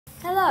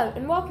Hello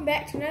and welcome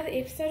back to another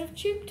episode of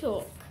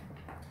TubeTalk.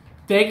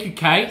 Thank you,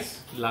 Kate.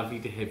 Lovely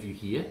to have you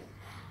here.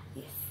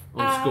 Yes.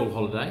 On school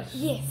holidays.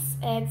 Yes,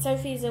 and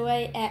Sophie's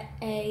away at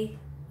a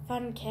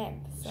fun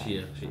camp. So She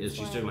is.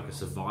 She's doing like a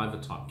survivor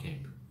type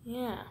camp.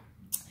 Yeah.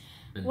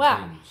 In Well,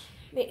 teams.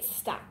 let's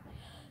start.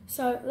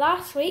 So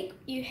last week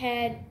you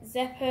had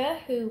Zapper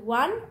who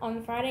won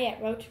on Friday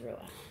at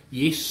Rotorua.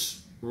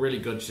 Yes, really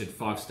good. She had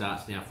 5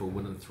 starts now for a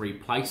win and 3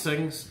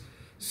 placings.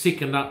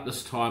 Second up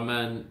this time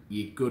in,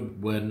 yeah,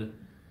 good win.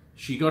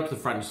 She got to the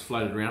front and just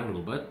floated around a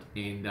little bit,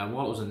 and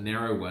while it was a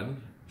narrow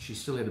win, she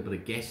still had a bit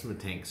of gas in the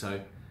tank,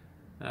 so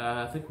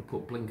I think we'll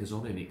put blinkers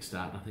on her next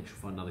start, and I think she'll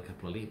find another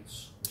couple of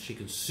lengths. She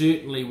can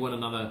certainly win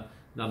another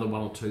 1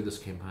 or 2 this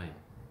campaign.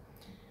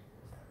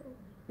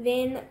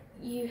 Then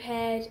you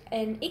had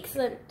an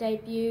excellent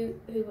debut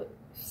who was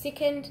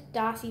second,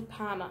 Darcy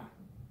Palmer.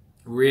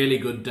 Really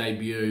good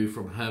debut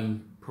from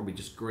him, probably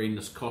just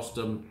greenness cost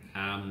him.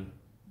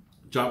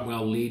 Jumped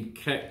well, led,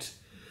 kicked.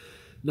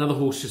 Another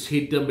horse just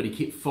headed him, but he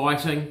kept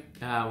fighting.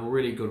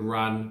 Really good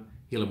run.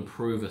 He'll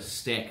improve a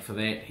stack for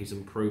that. He's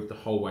improved the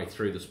whole way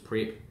through this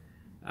prep.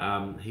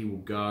 He will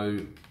go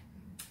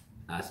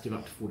step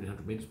up to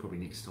 1400 metres probably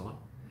next time.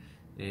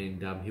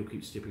 And he'll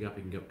keep stepping up.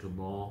 He can go up to a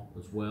mile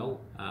as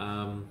well.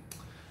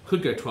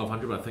 Could go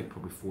 1200, but I think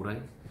probably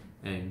 14.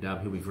 And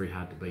he'll be very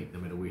hard to beat no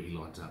matter where he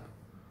lines up.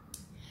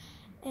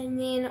 And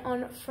then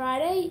on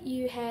Friday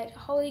you had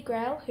Holy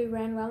Grail who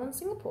ran well in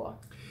Singapore.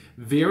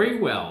 Very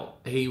well.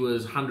 He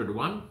was 100 to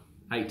 1,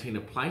 18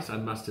 a place. I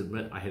must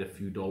admit I had a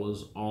few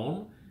dollars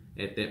on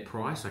at that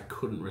price. I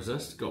couldn't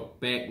resist. Got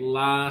back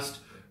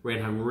last,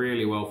 ran home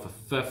really well for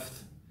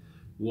 5th.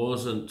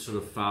 Wasn't sort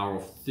of far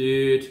off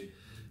 3rd.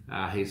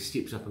 He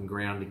steps up in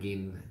ground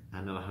again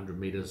another 100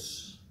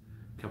 metres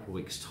a couple of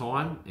weeks'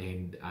 time,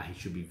 and he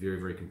should be very,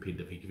 very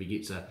competitive. If he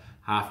gets a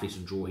half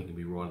decent draw, he can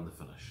be right in the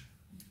finish.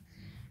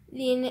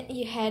 Then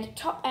you had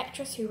Top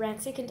Actress who ran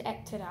second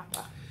at Te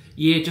Rapa.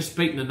 Yeah, just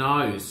beating the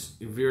nose.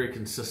 A very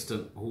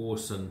consistent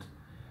horse, and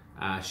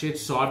she had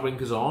side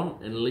winkers on,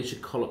 and Alicia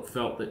Collett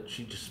felt that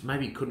she just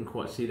maybe couldn't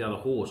quite see the other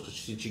horse, because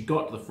she said she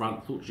got to the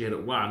front, thought she had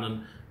it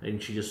won,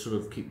 and she just sort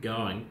of kept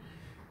going,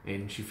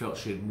 and she felt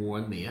she had more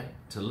in there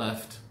to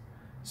lift.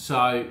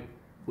 So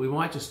we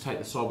might just take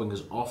the side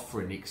winkers off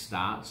for her next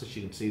start so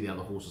she can see the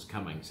other horses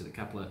coming. So a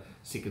couple of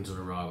seconds in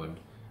a row, and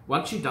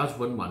once she does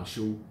win one,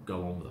 she'll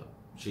go on with it.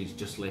 She's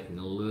just lacking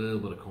a little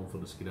bit of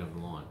confidence to get over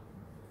the line.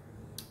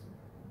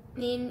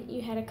 Then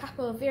you had a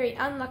couple of very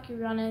unlucky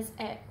runners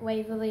at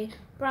Waverley,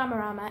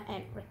 Brahmarama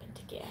and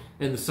Ripentikia.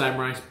 In the same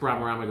race,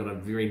 Brahmarama got a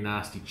very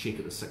nasty check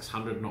at the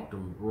 600, knocked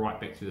him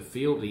right back through the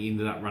field. He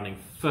ended up running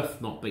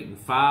 5th, not beaten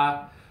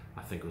far.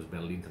 I think it was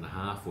about a length and a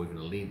half, or even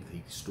a length.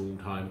 He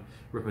stormed home.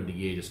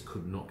 Ripentikia just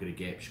could not get a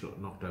gap. She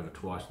got knocked over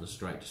twice in the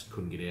straight, just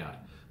couldn't get out.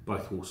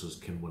 Both horses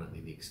can win at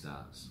their next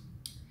starts.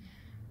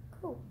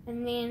 Cool.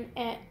 And then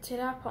at Te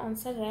Rapa on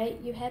Saturday,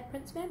 you had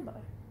Prince Mambo.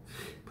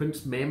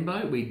 Prince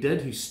Mambo, we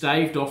did, who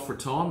staved off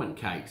retirement,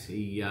 Kate.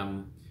 He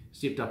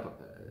stepped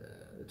up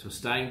to a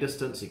staying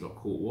distance. He got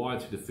caught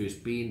wide through the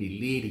first bend. He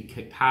led, he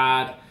kicked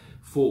hard,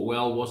 fought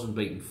well, wasn't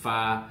beaten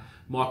far.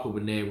 Michael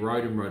Bernard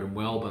rode him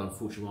well, but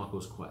unfortunately Michael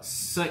was quite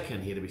sick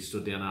and he had to be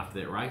stood down after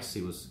that race.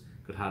 He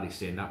could hardly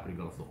stand up when he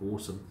got off the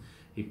horse, and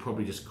he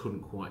probably just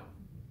couldn't quite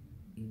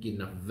get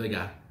enough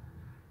vigour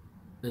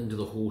into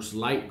the horse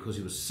late because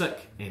he was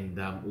sick, and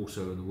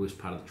also in the worst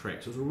part of the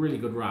track. So it was a really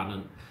good run,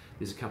 and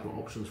there's a couple of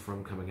options for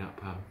him coming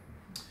up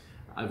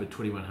over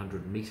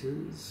 2100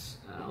 metres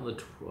on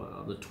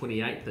the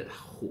 28th at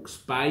Hawke's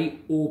Bay,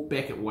 or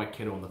back at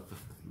Waikato on the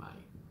 5th of May.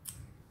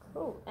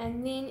 Cool.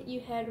 And then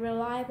you had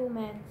Reliable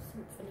Man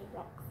Symphony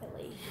Rock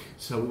filly.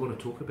 So we want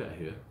to talk about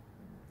her.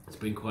 It's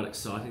been quite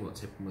exciting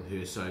what's happened with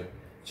her. So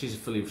she's a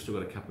filly we've still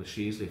got a couple of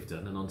shares left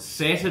in, and on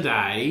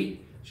Saturday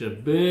she had a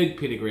big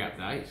pedigree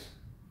update.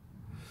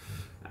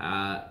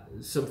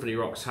 Symphony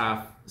Rock's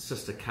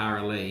half-sister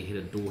Cara Lee had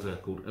a daughter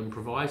called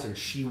Improvise, and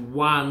she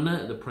won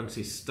the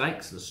Princess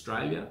Stakes in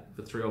Australia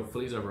for 3-year-old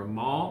fillies over a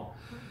mile,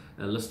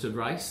 a listed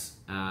race,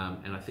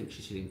 and I think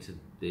she's heading to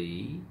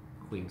the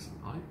Queensland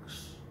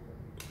Oaks.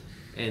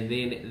 And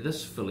then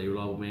this filly,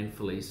 Reliable Man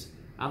filly's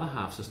other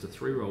half-sister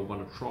 3-year-old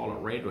won a trial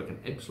at Radwick and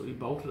absolutely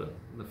bolted it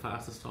in the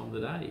fastest time of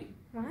the day.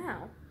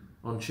 Wow.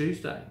 On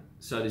Tuesday.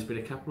 So there's been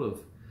a couple of,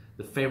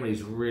 the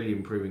family's really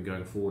improving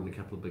going forward, and a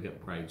couple of big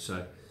upgrades.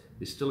 So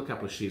there's still a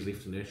couple of shares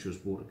left in there. She was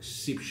bought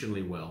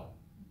exceptionally well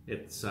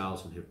at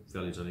sales, and her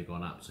value's only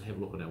gone up. So have a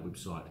look at our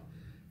website.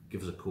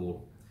 Give us a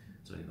call.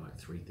 It's only like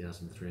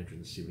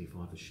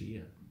 3,375 a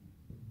share.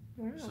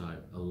 Wow. So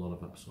a lot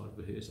of upside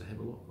for her. So have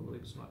a look on the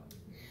website.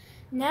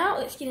 Now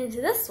let's get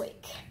into this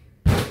week.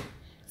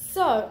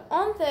 So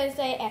on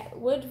Thursday at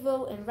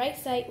Woodville in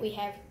race 8 we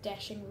have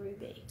Dashing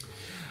Ruby.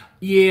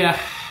 Yeah,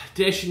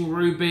 Dashing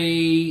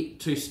Ruby,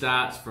 2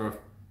 starts for a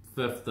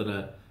 5th and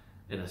a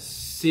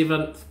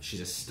 7th.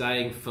 She's a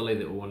staying filly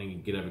that we're wanting to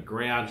get over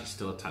ground. She's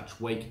still a touch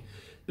weak.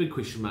 Big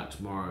question mark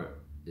tomorrow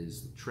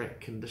is the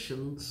track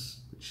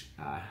conditions, which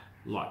are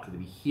likely to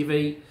be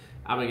heavy.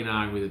 Umming and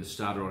ahhing whether to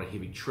start her on a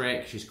heavy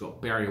track. She's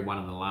got barrier 1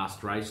 in the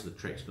last race, so the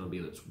track's going to be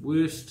at its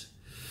worst.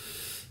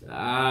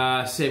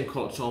 Sam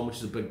Collett's on, which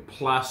is a big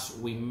plus.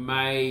 We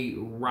may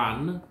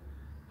run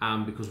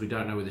because we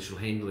don't know whether she'll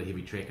handle the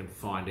heavy track and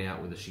find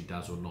out whether she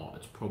does or not.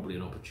 It's probably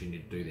an opportunity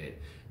to do that.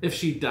 If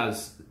she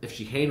does, if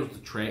she handles the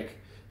track,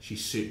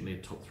 she's certainly a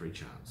top 3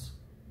 chance.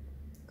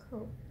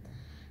 Cool.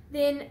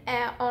 Then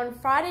on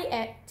Friday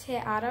at Te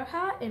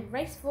Aroha in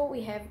race 4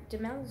 we have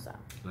Demelza.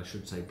 I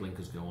should say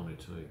blinkers go on her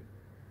too.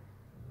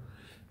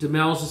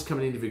 Demelza's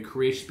coming into her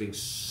career. She's being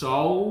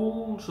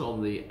sold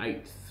on the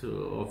 8th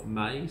of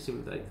May,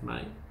 7th, 8th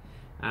May.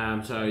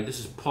 So this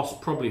is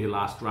probably her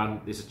last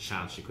run. There's a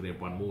chance she could have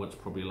one more. It's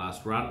probably her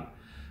last run.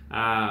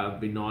 It'd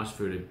be nice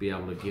for her to be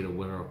able to get a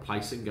winner or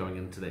placing going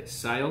into that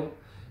sale.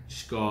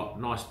 She's got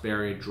nice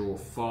barrier draw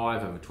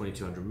 5 over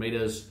 2,200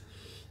 metres.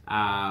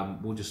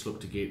 We'll just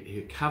look to get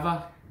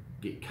her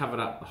get covered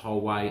up the whole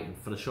way and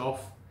finish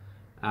off.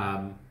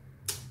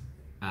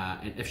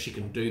 And if she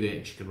can do that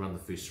and she can run the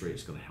first 3,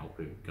 it's going to help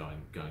her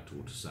going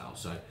towards the sale.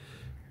 So,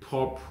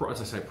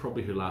 as I say,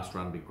 probably her last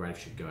run would be great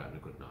if she'd go out on a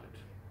good note.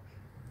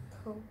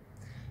 Cool.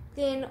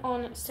 Then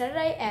on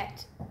Saturday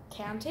at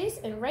Counties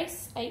in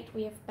race 8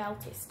 we have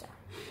Beltester.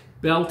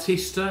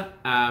 Beltester,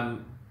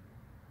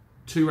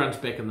 2 runs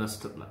back in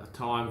this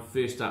time.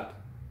 First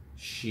up,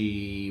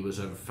 she was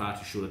over far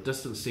too short a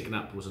distance. Second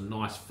up was a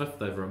nice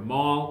 5th over a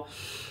mile.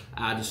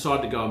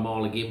 Decided to go a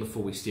mile again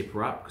before we step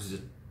her up because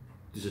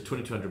there's a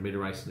 2,200 metre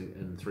race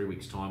in 3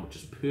 weeks' time, which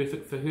is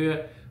perfect for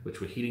her,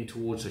 which we're heading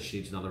towards, so she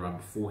needs another run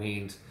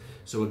beforehand.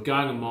 So we're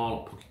going a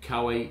mile at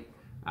Pukekohe.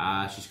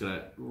 She's got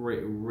a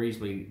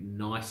reasonably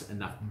nice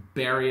enough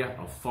barrier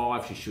of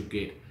 5. She should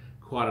get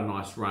quite a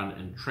nice run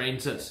in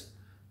transit.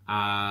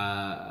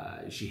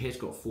 She has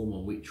got form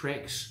on wet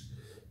tracks.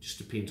 Just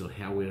depends on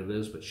how wet it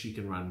is, but she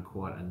can run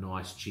quite a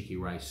nice cheeky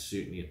race,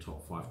 certainly a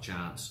top 5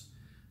 chance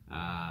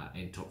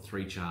and top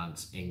 3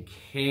 chance,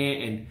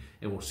 and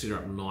will set her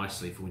up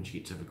nicely for when she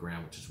gets over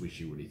ground, which is where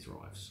she really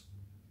thrives.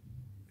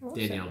 Awesome.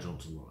 Danielle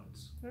Johnson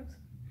rides.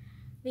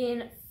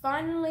 Then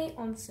finally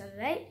on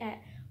Saturday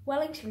at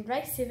Wellington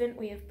race 7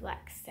 we have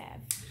Black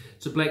Stab.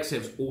 So Black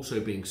Stab's also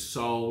being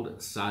sold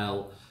at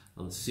sale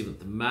on the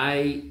 7th of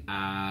May.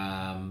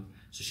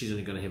 So she's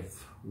only going to have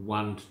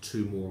 1 to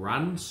 2 more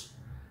runs.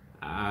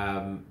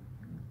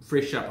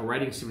 Fresh up, a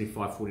rating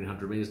 75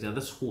 1,400 metres. Now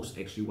this horse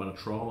actually won a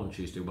trial on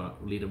Tuesday,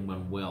 but led him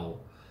win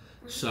well.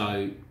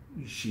 So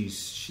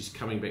she's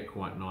coming back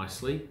quite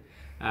nicely.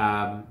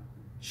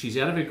 She's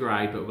out of her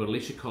grade, but we've got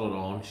Alicia Collett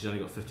on. She's only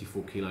got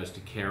 54 kilos to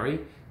carry.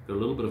 Got a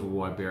little bit of a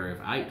wide barrier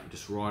of 8.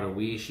 Just ride her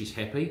where she's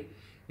happy,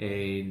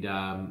 and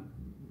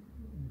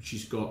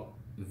she's got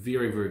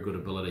very, very good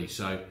ability.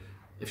 So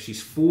if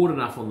she's forward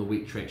enough on the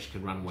wet track, she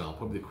can run well.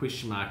 Probably the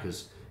question mark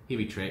is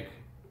heavy track,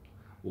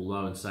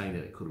 although in saying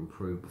that it could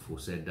improve before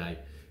Saturday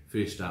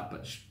first up,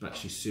 but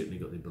she's certainly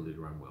got the ability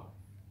to run well.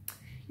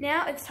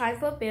 Now it's time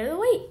for Bit of the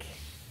Week.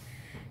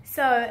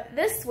 So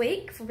this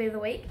week for Bit of the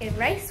Week in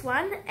race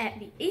 1 at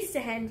the Easter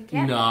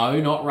Handicap. No,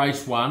 not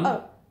race 1.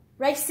 Oh,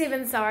 race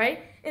 7, sorry.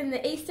 In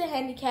the Easter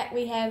Handicap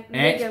we have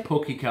at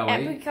Pukekohe.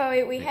 At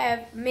Pukekohe we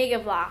have Mega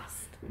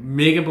Blast.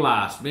 Mega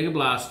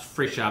Blast,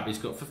 fresh up. He's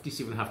got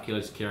 57.5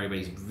 kilos to carry, but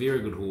he's a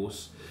very good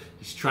horse.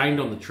 He's trained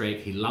on the track.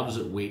 He loves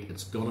it wet.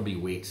 It's going to be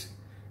wet.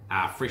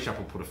 Fresh up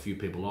will put a few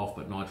people off,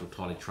 but Nigel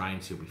Tiley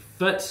trains. He'll be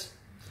fit.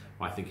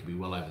 I think he'll be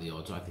well over the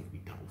odds. I think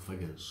he'll be double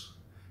figures.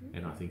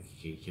 And I think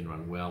he can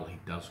run well. He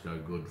does go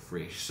good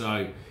fresh.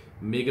 So,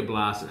 Mega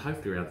Blast at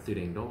hopefully around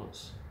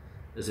 $13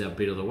 is our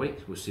bet of the week.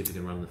 We'll see if we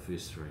can run the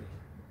first 3.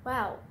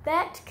 Wow,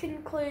 that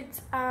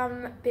concludes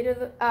bit of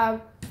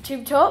the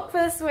Tube Talk for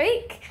this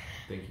week.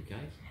 Thank you, Kate.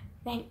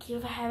 Thank you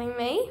for having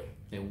me.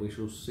 And we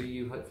shall see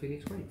you hopefully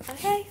next week.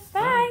 Okay,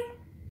 bye.